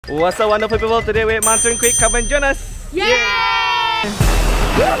What's up, wonderful people? Today we're at Mountain Creek. Come and join us! Yeah!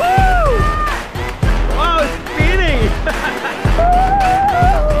 Woohoo! Wow, it's spinning!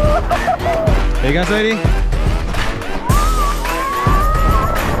 Are you guys ready?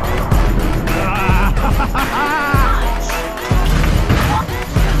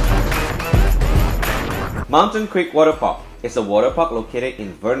 Mountain Creek Waterpark is a water park located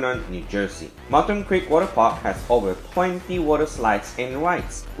in Vernon, New Jersey. Mountain Creek Waterpark has over 20 water slides and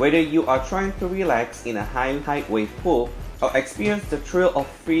rides. Whether you are trying to relax in a high wave pool or experience the thrill of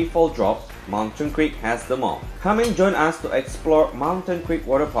free fall drops, Mountain Creek has them all. Come and join us to explore Mountain Creek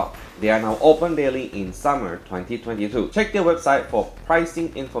Waterpark. They are now open daily in summer 2022. Check their website for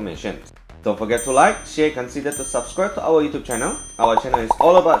pricing information. Don't forget to like, share, consider to subscribe to our YouTube channel. Our channel is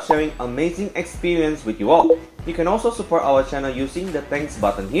all about sharing amazing experience with you all. You can also support our channel using the thanks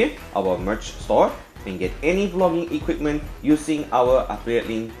button here, our merch store, and get any vlogging equipment using our affiliate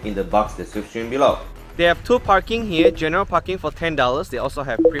link in the box description below. They have two parking here, general parking for $10. They also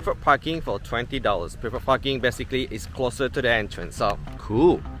have preferred parking for $20. Preferred parking basically is closer to the entrance, so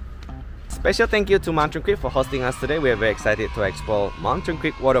cool. Special thank you to Mountain Creek for hosting us today. We are very excited to explore Mountain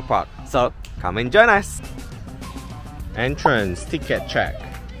Creek Waterpark. So come and join us. Entrance ticket check.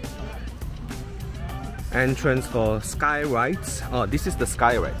 Entrance for Sky Rides. Oh, this is the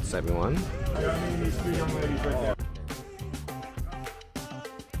Sky Rides, everyone.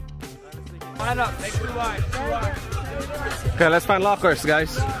 Okay, let's find lockers,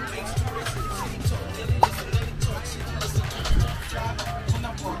 guys.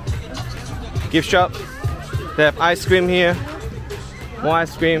 Gift shop. They have ice cream here. More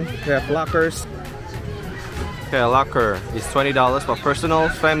ice cream. They have lockers. Okay, a locker is $20 for personal.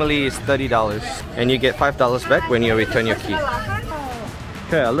 Family is $30. And you get $5 back when you return your key.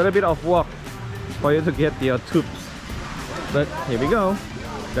 Okay, a little bit of walk for you to get your tubes. But here we go.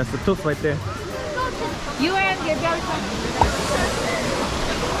 That's the tube right there. You and Gabriel.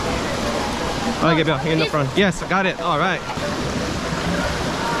 Alright, Gabriel, in the front. Yes, I got it. Alright.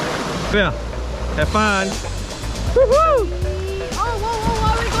 Gabriel, have fun. Woohoo! Oh, whoa,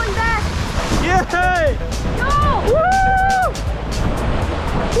 are we going back? Yay! No! Woo!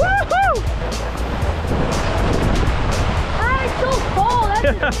 Woohoo! Ah, it's so cold.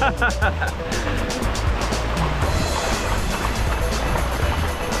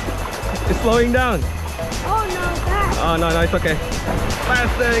 It's slowing down. Oh no, back. Oh no, it's okay.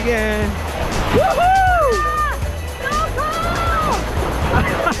 Faster again. Woohoo! Ah, so cold!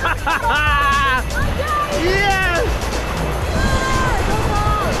 Yes!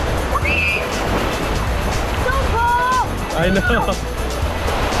 So cold! I know.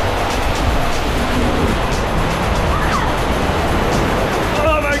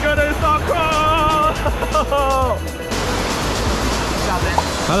 Oh my god, it's so cold!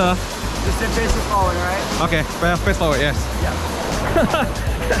 Hello. Just sit face forward, alright? Okay, face forward, yes. Yeah.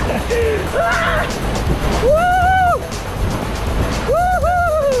 Woo!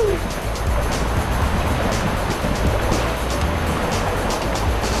 Woohoo!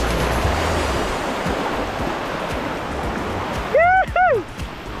 Yahoo!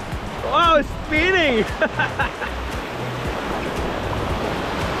 Wow, it's spinning!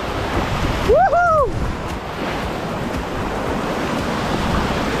 Woohoo!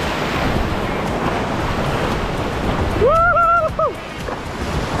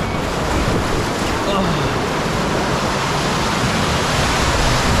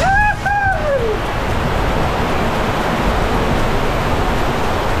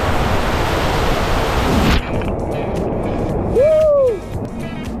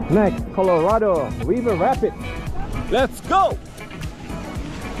 Next, Colorado River Rapids. Let's go!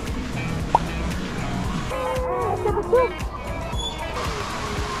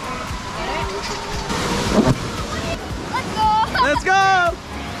 Let's go! Let's go!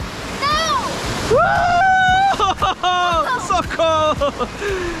 No! Woo! So cold!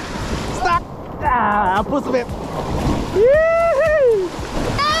 Stop! Ah, push a bit. Yee-hoo!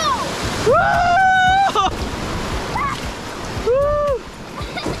 No! Woo!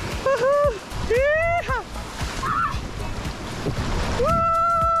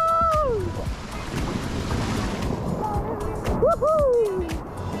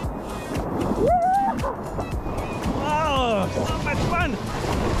 Wow, so much fun!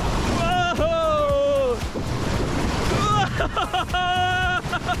 Whoa!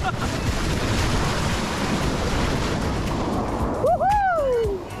 Woohoo!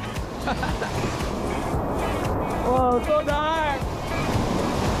 Oh, so dark!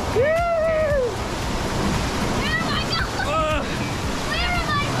 Where am I going? Where am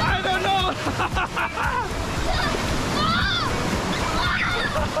I going? I don't know!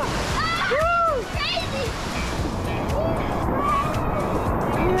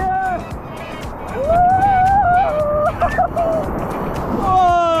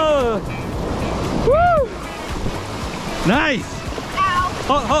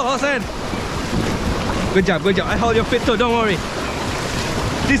 Hold, Sen. Good job, good job. I hold your feet too, don't worry.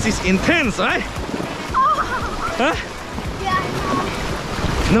 This is intense, right? Huh? Yeah.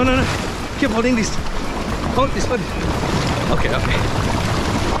 No. Keep holding this. Hold this. Okay.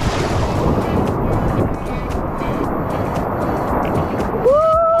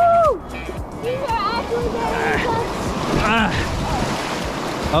 Woo! These are actually very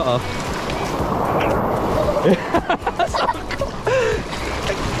Uh-oh.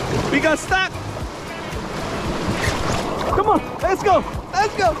 We got stuck. Come on, let's go.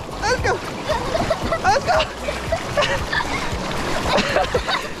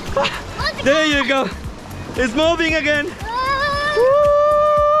 There you go. It's moving again. Woo!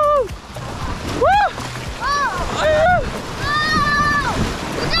 Woo!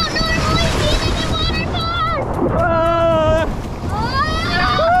 We don't normally see them in water parks.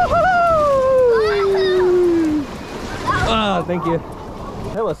 Oh, thank you.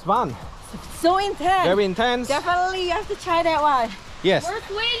 That was fun. So intense. Very intense. Definitely you have to try that one. Yes, Worth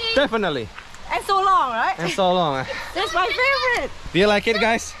waiting. definitely. And so long, right? And so long. That's my favorite. Do you like it,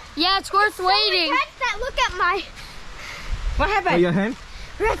 guys? Yeah, it's worth waiting. That look at my What happened? Oh, your hand?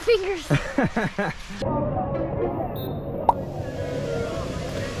 red fingers.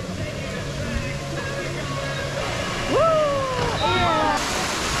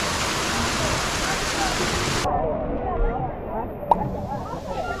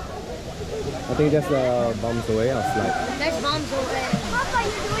 I think just bombs away. I'll slide. Next bomb's away. Papa,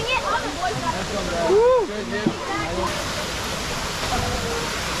 you're doing it?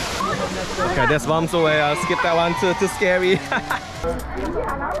 Okay, that's bombs away. I'll skip that one too scary.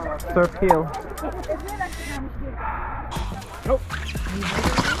 Surf hill. Nope.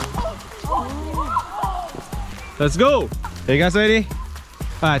 Let's go. Are you guys ready?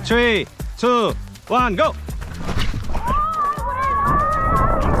 3, 2, 1, go.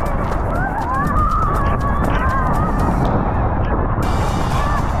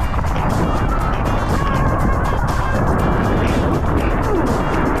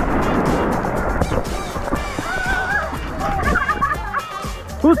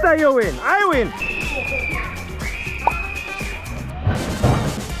 Who say you win? I win!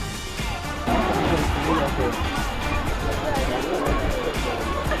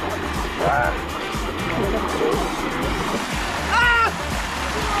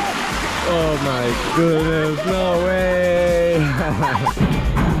 Oh my goodness, no way!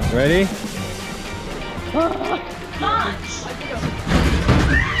 Ready?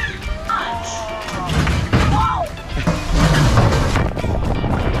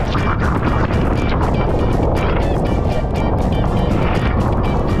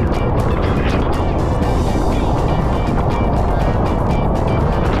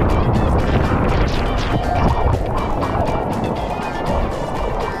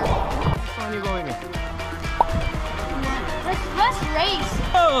 Let's race.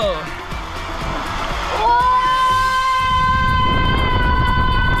 Oh!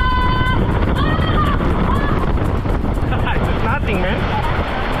 It's nothing, man.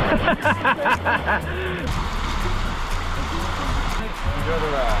 Enjoy the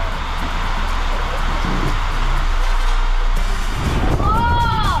ride.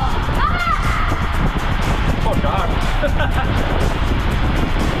 Oh God.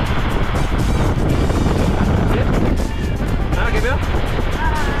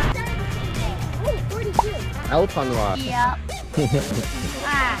 Elton ride. Yep.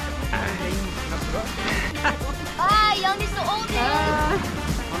 Youngest to oldest.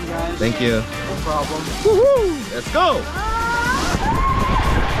 Thank you. No problem. Woohoo! Let's go! Woo!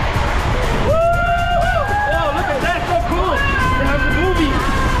 Oh, look at that! So cool! They have the movie.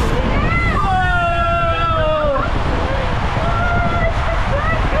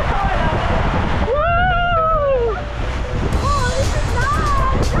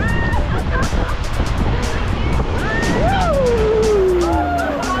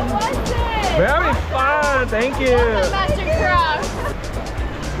 Very fun! Thank you! Mastercraft.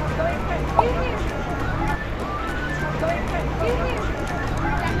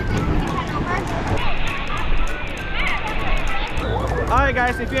 Alright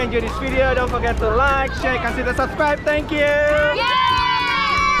guys, if you enjoyed this video, don't forget to like, share, consider subscribe. Thank you! Yeah!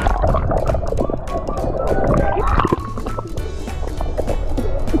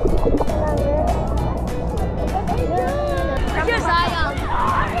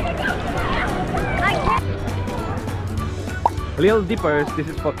 Little dippers, this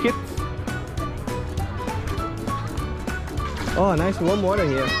is for kids. Oh, nice warm water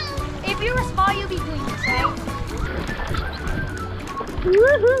here. If you were small, you'd be doing this, right?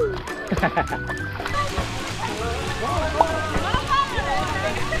 Woohoo!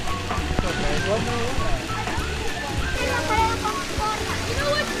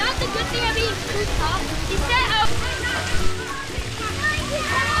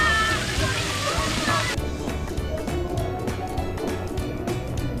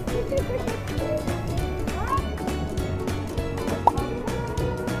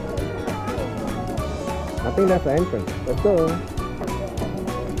 think that's the entrance. Let's go.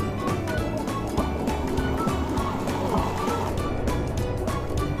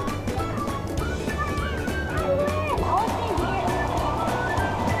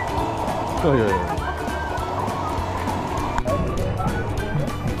 Oh, yeah, yeah.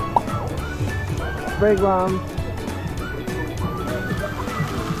 Playground.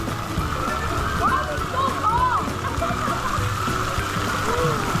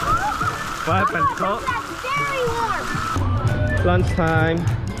 What happened? Lunchtime.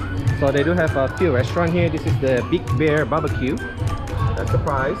 So they do have a few restaurants here. This is the Big Bear Barbecue. That's the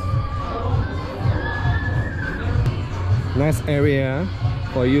price. Nice area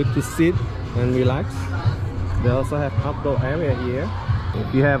for you to sit and relax. They also have outdoor area here.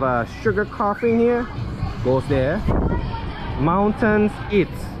 If you have a sugar coffee here, goes there. Mountains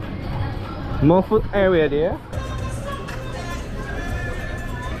Eats. More food area there.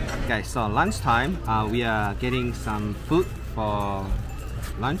 Guys, so lunchtime, we are getting some food for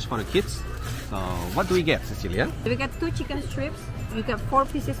lunch for the kids. So what do we get, Cecilia? We got 2 chicken strips. You get 4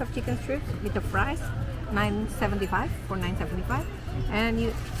 pieces of chicken strips with the fries, $9.75 for $9.75.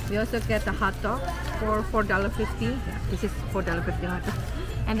 And we also get the hot dog for $4.50. Yeah, this is $4.50 hot dog.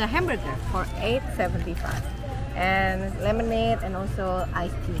 And the hamburger for $8.75. And lemonade and also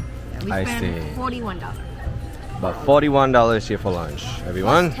iced tea. Yeah, we spent $41. About $41 here for lunch.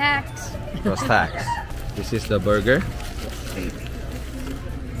 Everyone? Plus tax. Plus tax. This is the burger.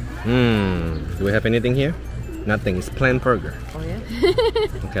 Do we have anything here? Nothing. It's plain burger. Oh yeah?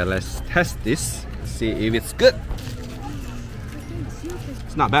 Okay, let's test this. See if it's good.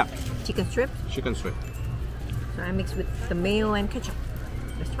 It's not bad. Chicken strips. Chicken strip. So I mix with the mayo and ketchup.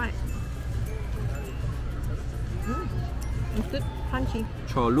 Let's try it. It's good, crunchy.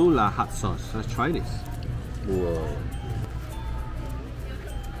 Cholula hot sauce. Let's try this. Whoa.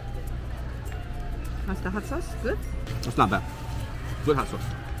 How's the hot sauce? Good? It's not bad. Good hot sauce.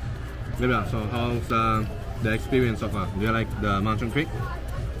 Libya, so how's the experience so far? Do you like the Mountain Creek?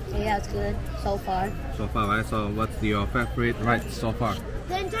 Yeah, it's good so far. So far, right? So what's your favorite ride so far?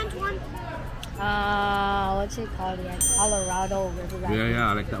 The intense one. What's it called again? Colorado River Ride. Yeah,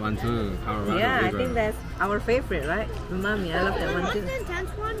 I like that one too. Colorado Yeah, River. I think that's our favorite, right? Mommy, I love that one What's too. the intense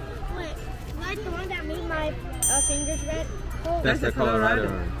one? Wait, like the one that made my fingers red? Oh, That's the Colorado.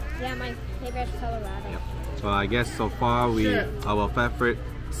 yeah, my favorite is Colorado. Yep. So I guess so far our favorite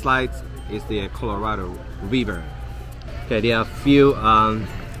slides is the Colorado River. Okay, there are a few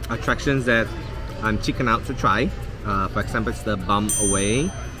attractions that I'm checking out to try. For example, it's the bump away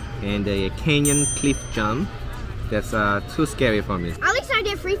and the canyon cliff jump. That's too scary for me. At least I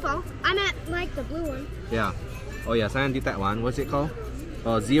did free fall. I meant like the blue one. Yeah. Oh yeah, Zion did that one. What's it called?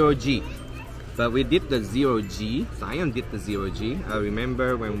 Oh, 0G. But we did the 0G. Zion did the 0G. I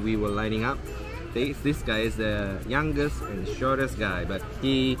remember when we were lining up. This guy is the youngest and shortest guy, but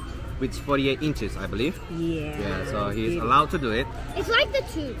he reached 48 inches, I believe. Yeah. Yeah, so he's allowed to do it. It's like the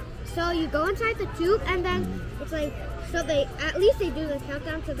tube. So you go inside the tube and then it's like, so they, at least they do the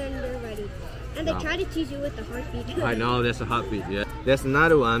countdown so then they're ready. And they try to tease you with the heartbeat. I know, there's a heartbeat, yeah. There's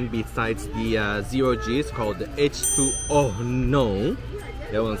another one besides the 0G, it's called the H2O no.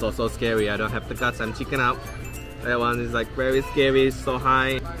 That one's also scary. I don't have the guts, I'm checking out. That one is like very scary, so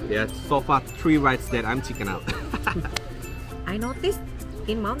high. Yeah, so far 3 rides that I'm checking out. I noticed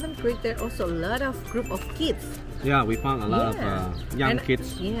in Mountain Creek there are also a lot of group of kids. Yeah, we found a lot of young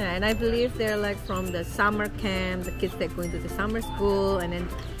kids. Yeah, and I believe they're like from the summer camp, the kids that are going to the summer school, and then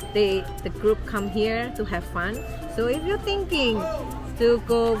the group come here to have fun. So if you're thinking to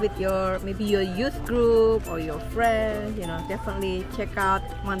go with maybe your youth group or your friends, you know, definitely check out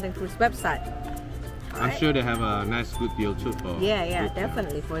Mountain Cruise website. I'm sure they have a nice good deal too for Yeah,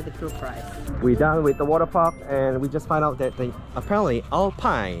 definitely for the group price. We're done with the water park and we just find out that apparently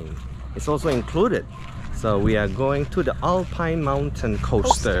Alpine is also included. So we are going to the Alpine Mountain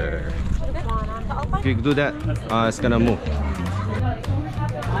Coaster. If you do that, it's gonna move.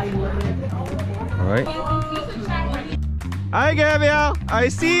 Alright. Hi Gabriel, I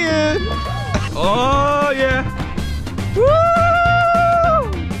see you! Oh yeah! Woo!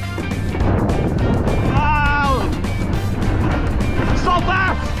 Wow! So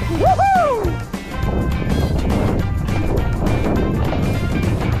fast! Woohoo!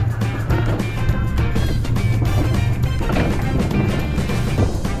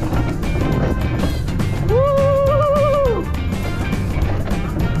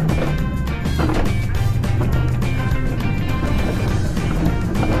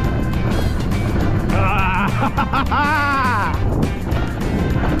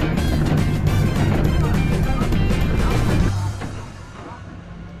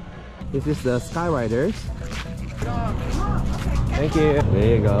 This is the Skyriders. Thank you.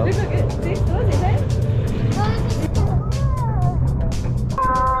 There you go.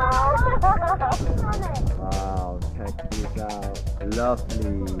 Wow, check this out. Lovely.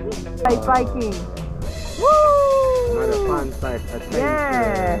 Biking. Another fun size adventure.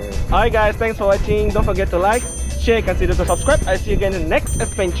 Yeah. Alright guys, thanks for watching. Don't forget to like, share, consider to subscribe. I'll see you again in the next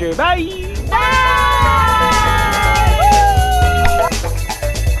adventure. Bye! Bye!